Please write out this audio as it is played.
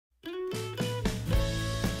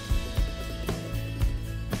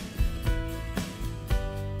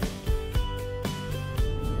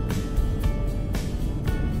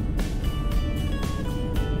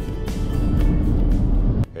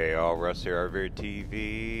y'all, Russ here,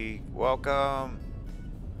 RVerTV. Welcome.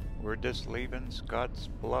 We're just leaving Scotts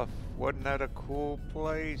Bluff. Wasn't that a cool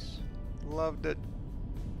place? Loved it.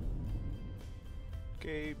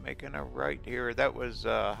 Okay, making a right here. That was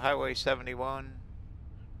Highway 71,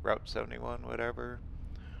 Route 71, whatever.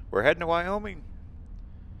 We're heading to Wyoming.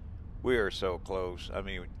 We are so close. I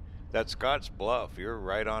mean, that's Scotts Bluff. You're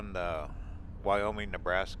right on the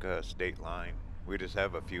Wyoming-Nebraska state line. We just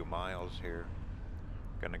have a few miles here.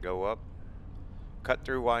 Gonna go up, cut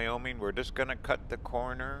through Wyoming. We're just gonna cut the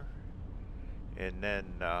corner, and then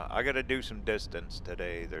I gotta do some distance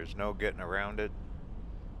today. There's no getting around it.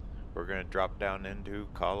 We're gonna drop down into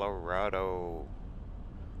Colorado.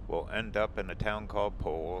 We'll end up in a town called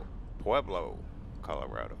Pueblo,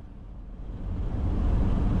 Colorado.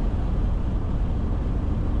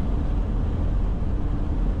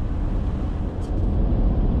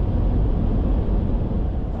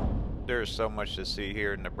 There's so much to see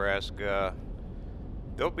here in Nebraska.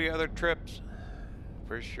 There'll be other trips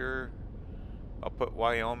for sure. I'll put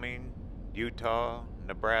Wyoming, Utah,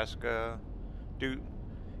 Nebraska.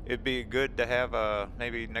 It'd be good to have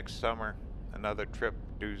maybe next summer another trip,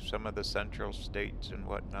 do some of the central states and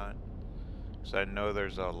whatnot, because I know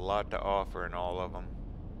there's a lot to offer in all of them.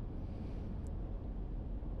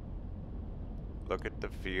 Look at the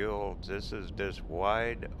fields. This is just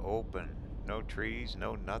wide open. No trees,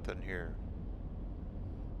 no nothing here.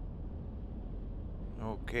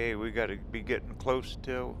 Okay, we gotta be getting close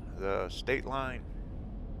to the state line.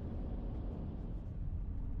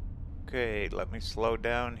 Okay, let me slow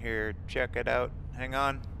down here. Check it out. Hang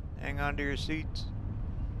on to your seats.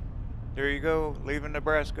 There you go, leaving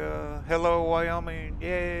Nebraska. Hello, Wyoming,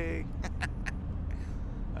 yay!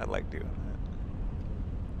 I like doing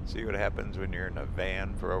that. See what happens when you're in a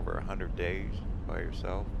van for over 100 days by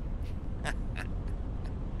yourself.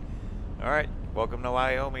 Alright, welcome to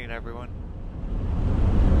Wyoming, everyone.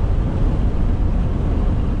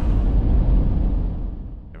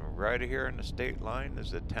 And right here in the state line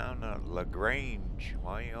is the town of LaGrange,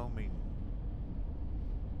 Wyoming.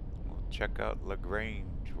 We'll check out LaGrange.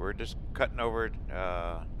 We're just cutting over,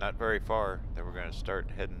 not very far, then we're going to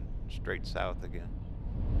start heading straight south again.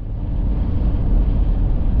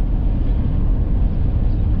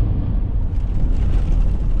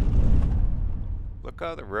 Look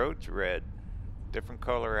how the road's red. Different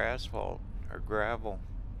color asphalt or gravel.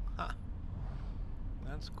 Huh.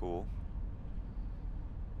 That's cool.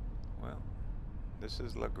 Well, this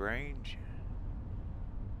is LaGrange.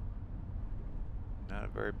 Not a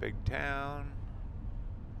very big town.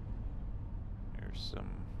 There's some,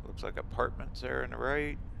 looks like apartments there on the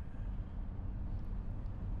right.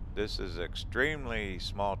 This is extremely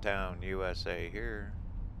small town USA here.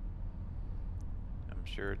 I'm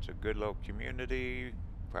sure it's a good little community,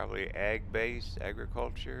 probably ag-based,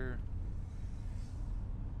 agriculture.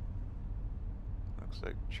 Looks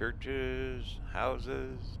like churches,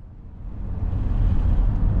 houses.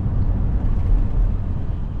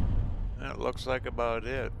 That looks like about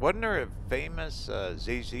it. Wasn't there a famous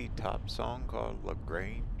ZZ Top song called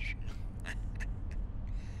LaGrange? I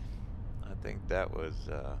think that was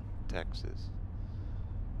Texas.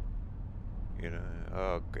 You know,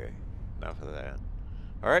 okay, enough of that.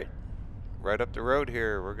 Alright, right up the road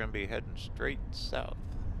here, we're going to be heading straight south.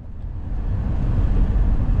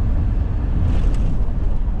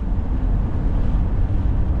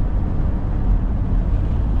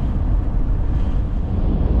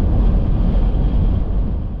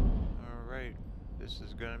 Alright, this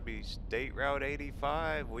is going to be State Route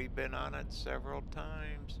 85. We've been on it several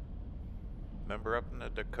times. Remember up in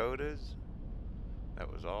the Dakotas?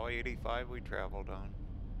 That was all 85 we traveled on.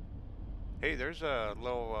 Hey, there's a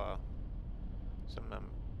little, some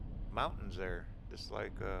mountains there, just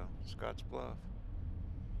like Scotts Bluff.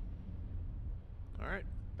 Alright,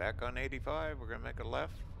 back on 85, we're going to make a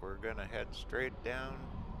left. We're going to head straight down,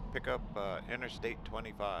 pick up Interstate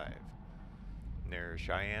 25 near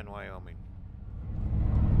Cheyenne, Wyoming.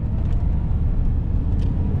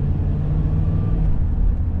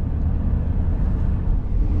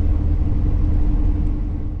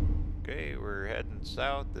 Okay, we're heading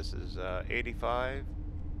south. This is 85.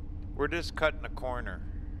 We're just cutting a corner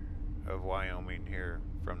of Wyoming here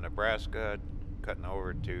from Nebraska, cutting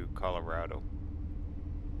over to Colorado.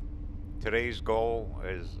 Today's goal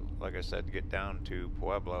is, like I said, to get down to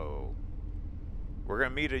Pueblo. We're going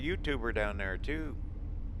to meet a YouTuber down there too.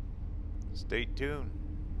 Stay tuned.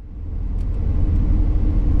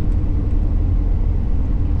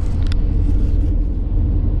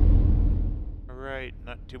 Alright,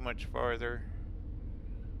 not too much farther.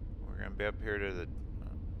 We're going to be up here to the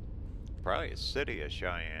probably a city of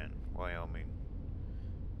Cheyenne, Wyoming.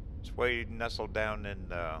 It's way nestled down in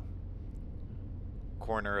the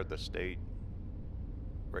corner of the state,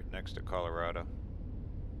 right next to Colorado.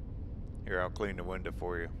 Here, I'll clean the window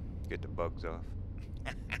for you. Get the bugs off.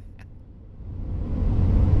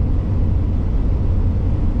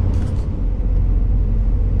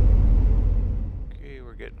 Okay,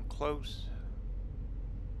 we're getting close.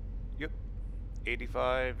 Yep,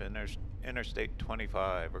 85, and there's Interstate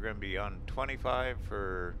 25. We're going to be on 25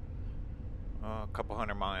 for a couple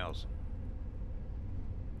hundred miles.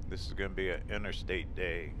 This is going to be an interstate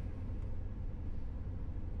day.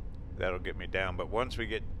 That'll get me down, but once we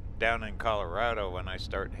get down in Colorado, when I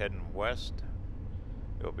start heading west,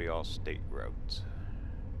 it'll be all state roads.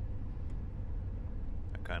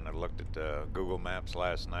 I kind of looked at the Google Maps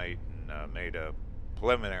last night and made a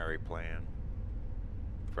preliminary plan.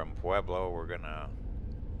 From Pueblo, we're gonna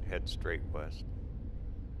head straight west,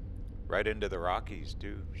 right into the Rockies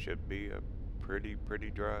too. Should be a pretty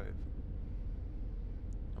drive.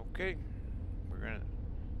 Okay, we're gonna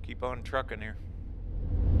keep on trucking here.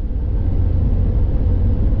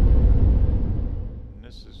 And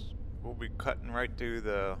this is, we'll be cutting right through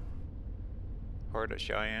the heart of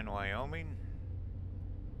Cheyenne, Wyoming.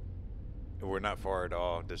 We're not far at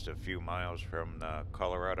all, just a few miles from the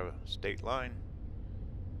Colorado state line.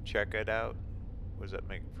 Check it out. What does that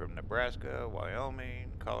make from Nebraska,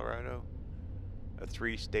 Wyoming, Colorado? A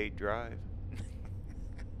 3-state drive.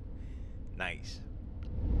 Nice.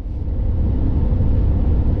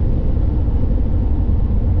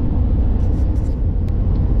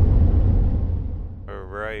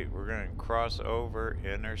 Alright, we're going to cross over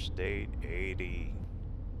Interstate 80.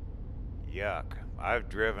 Yuck. I've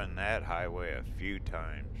driven that highway a few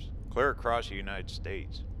times. Clear across the United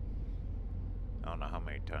States. I don't know how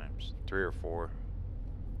many times. 3 or 4.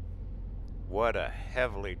 What a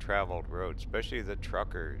heavily traveled road, especially the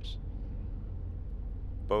truckers.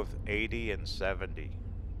 Both 80 and 70.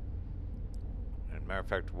 As a matter of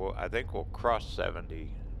fact, I think we'll cross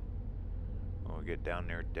 70 when we get down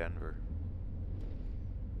near Denver.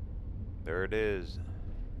 There it is.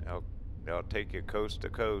 They'll take you coast to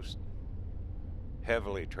coast.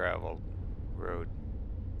 Heavily traveled road.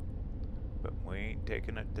 But we ain't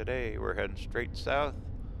taking it today. We're heading straight south.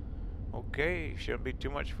 Okay, shouldn't be too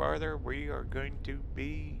much farther. We are going to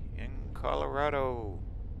be in Colorado.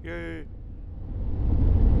 Yay!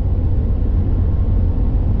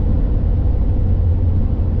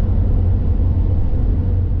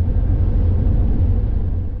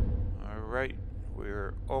 Alright,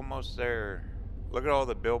 we're almost there. Look at all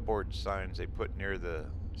the billboard signs they put near the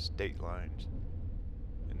state lines.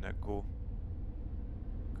 Isn't that cool?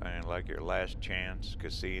 Kind of like your last chance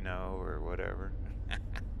casino or whatever.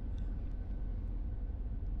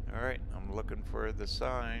 Alright, I'm looking for the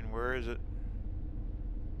sign. Where is it?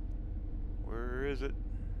 Where is it?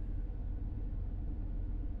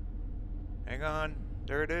 Hang on.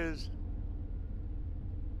 There it is.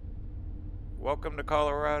 Welcome to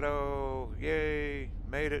Colorado. Yay.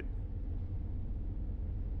 Made it.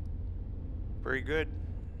 Pretty good.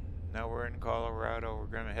 Now we're in Colorado. We're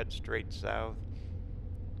going to head straight south.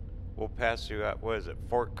 We'll pass you out, what is it,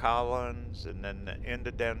 Fort Collins, and then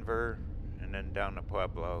into Denver, and then down to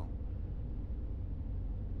Pueblo.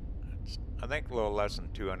 It's, I think, a little less than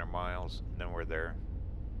 200 miles, and then we're there.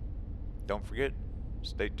 Don't forget,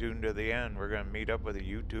 stay tuned to the end. We're going to meet up with a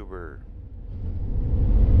YouTuber.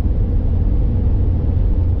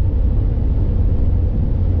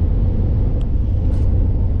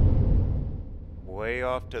 Way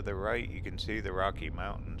off to the right, you can see the Rocky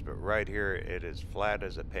Mountains, but right here it is flat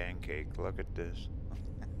as a pancake. Look at this.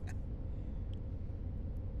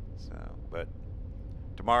 So, but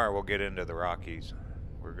tomorrow we'll get into the Rockies.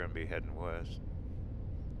 We're going to be heading west.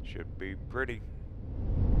 Should be pretty.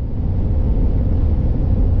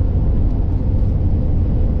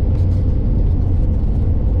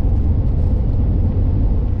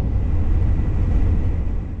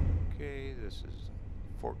 Okay, this is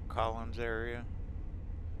Fort Collins area.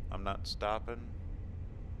 I'm not stopping.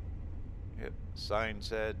 Yep, sign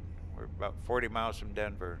said we're about 40 miles from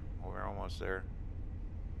Denver. We're almost there.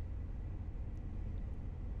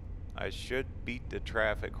 I should beat the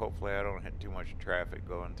traffic. Hopefully I don't hit too much traffic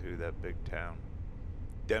going through that big town.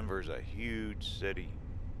 Denver's a huge city.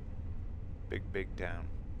 Big town.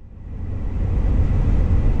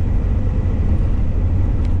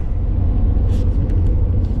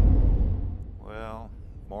 Well,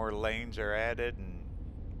 more lanes are added, and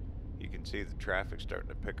you can see the traffic starting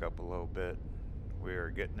to pick up a little bit. We are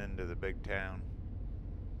getting into the big town.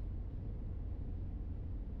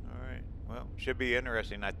 Alright, well, should be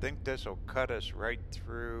interesting. I think this will cut us right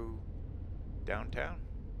through downtown.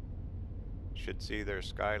 should see their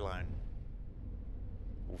skyline.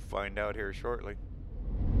 We'll find out here shortly.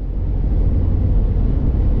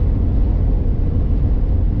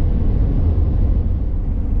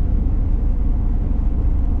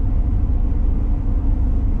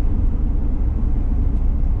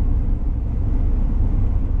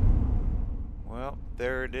 Well,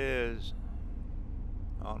 there it is.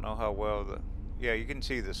 I don't know how well yeah, you can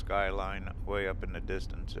see the skyline way up in the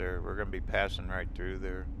distance there. We're going to be passing right through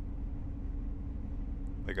there.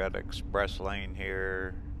 They got an express lane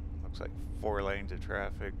here. Looks like 4 lanes of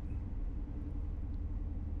traffic.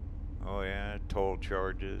 Oh yeah, toll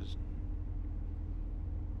charges.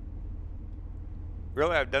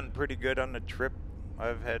 Really, I've done pretty good on the trip.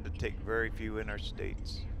 I've had to take very few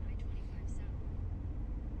interstates.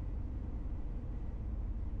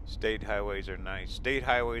 State highways are nice. State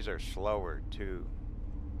highways are slower too.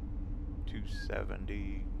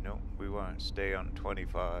 270. Nope, we want to stay on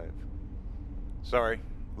 25. Sorry,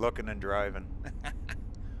 looking and driving.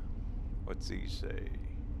 What's he say?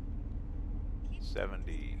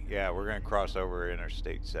 70. Yeah, we're going to cross over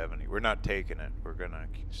Interstate 70. We're not taking it. We're going to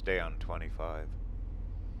stay on 25.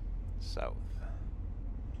 South.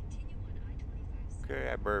 Okay,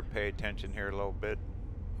 I better pay attention here a little bit.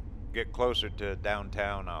 Get closer to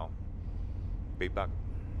downtown, I'll be back.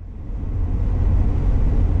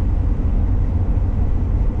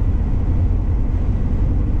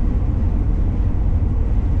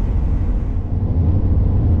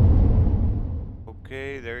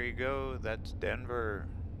 Okay, there you go. That's Denver.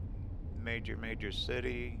 Major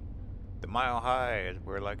city. The Mile High,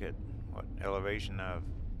 we're like at what elevation of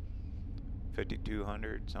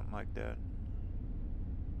 5,200, something like that.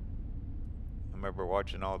 I remember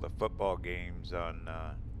watching all the football games on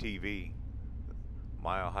TV.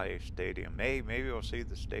 Mile High Stadium. Hey, maybe we'll see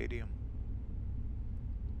the stadium.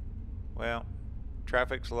 Well,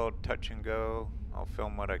 traffic's a little touch and go. I'll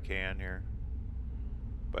film what I can here,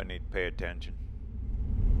 but I need to pay attention.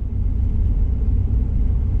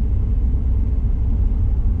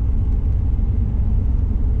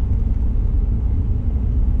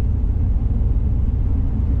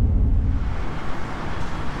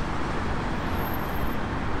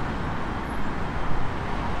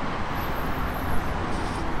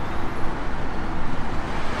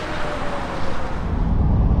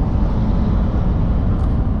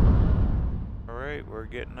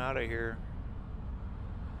 Getting out of here.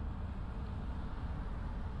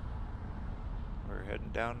 We're heading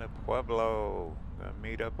down to Pueblo. Gonna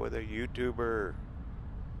meet up with a YouTuber.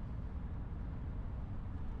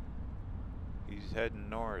 He's heading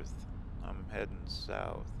north. I'm heading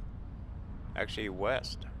south. Actually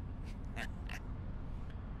west.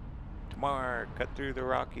 Tomorrow, cut through the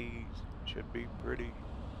Rockies. Should be pretty.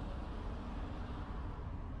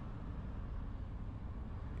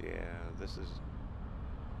 Yeah, this is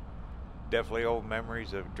definitely old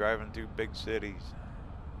memories of driving through big cities.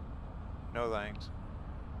 No thanks.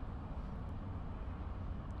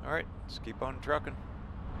 Alright, let's keep on trucking.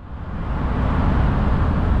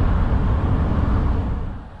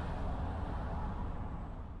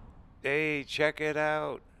 Hey, check it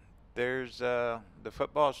out. There's the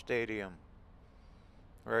football stadium.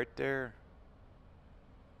 Right there.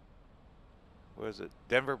 What is it?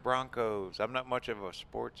 Denver Broncos. I'm not much of a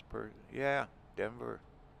sports person. Yeah, Denver.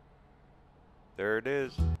 There it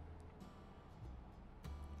is.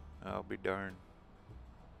 I'll be darned.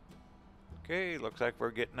 Okay, looks like we're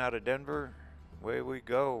getting out of Denver. Away we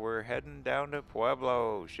go. We're heading down to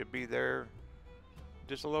Pueblo. Should be there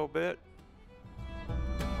just a little bit.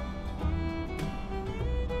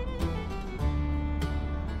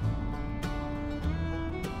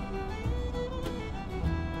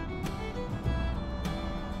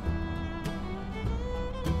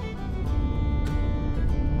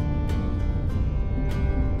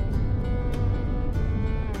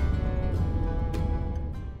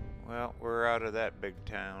 Out of that big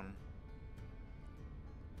town.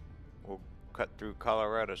 We'll cut through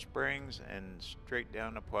Colorado Springs and straight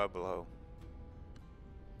down to Pueblo.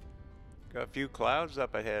 Got a few clouds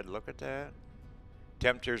up ahead. Look at that.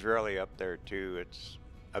 Temperature's really up there too.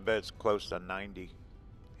 I bet it's close to 90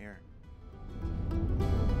 here.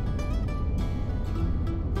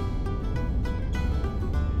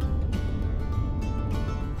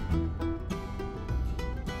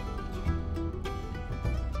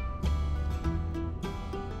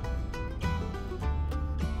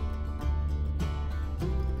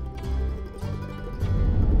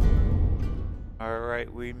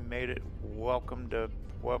 Alright, we made it. Welcome to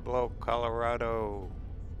Pueblo, Colorado.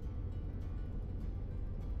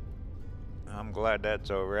 I'm glad that's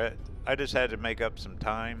over. I just had to make up some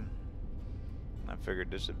time. I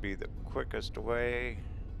figured this would be the quickest way,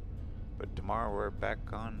 but tomorrow we're back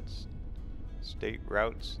on state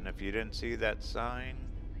routes, and if you didn't see that sign,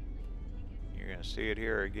 you're going to see it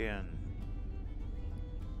here again.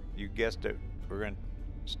 You guessed it, we're going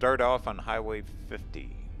to start off on Highway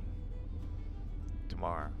 50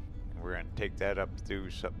 tomorrow. And we're going to take that up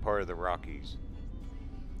through some part of the Rockies.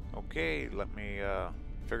 Okay, let me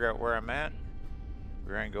figure out where I'm at.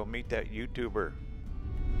 We're going to go meet that YouTuber.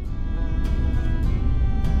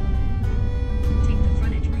 Take the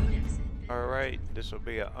frontage road exit. Alright, this will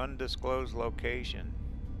be an undisclosed location.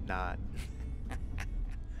 Not.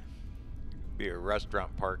 Be a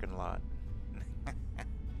restaurant parking lot.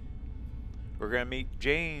 We're going to meet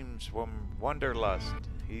James from Wanderlust.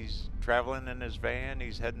 He's traveling in his van.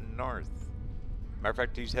 He's heading north. Matter of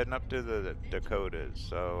fact, he's heading up to the Dakotas.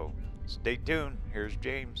 So stay tuned. Here's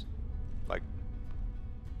James. Like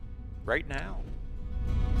right now.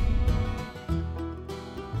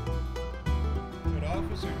 Good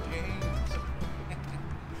Officer James.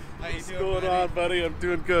 How you What's doing, going buddy? on, buddy? I'm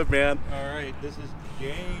doing good, man. Alright, this is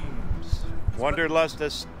James. Wanderlust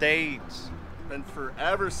Estates. Been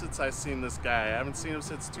forever since I've seen this guy. I haven't seen him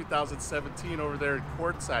since 2017 over there in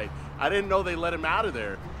Quartzsite. I didn't know they let him out of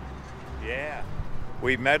there. Yeah.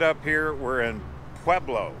 We met up here. We're in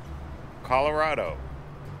Pueblo, Colorado.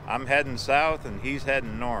 I'm heading south and he's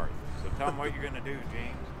heading north. So tell him what you're going to do,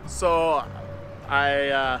 James. So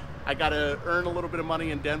I got to earn a little bit of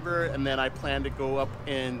money in Denver, and then I plan to go up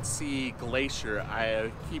and see Glacier.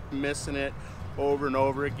 I keep missing it over and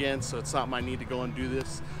over again, so it's something I need to go and do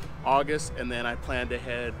this August, and then I plan to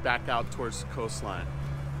head back out towards the coastline.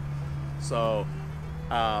 So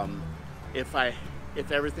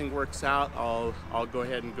if everything works out, I'll go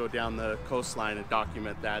ahead and go down the coastline and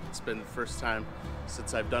document that. It's been the first time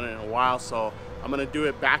since I've done it in a while, so I'm gonna do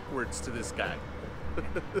it backwards to this guy.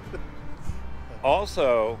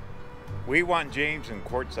 Also, we want James in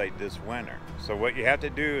Quartzsite this winter. So what you have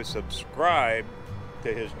to do is subscribe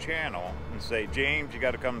to his channel and say, James, you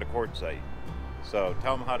got to come to Quartzsite. So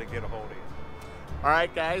tell him how to get a hold of you. All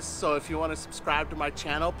right, guys, so if you want to subscribe to my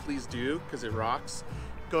channel, please do, because it rocks.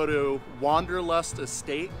 Go to Wanderlust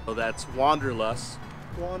Estate. So that's Wanderlust,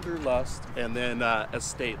 and then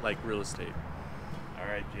estate, like real estate. All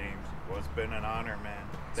right, James. Well, it's been an honor, man.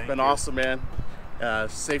 It's been awesome, man.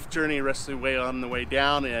 Safe journey rest of the way on the way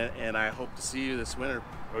down, and I hope to see you this winter.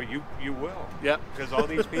 Well, you will. Yep. Because all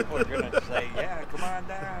these people are going to say, yeah, come on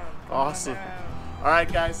down. Awesome. All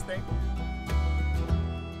right, guys, thank you.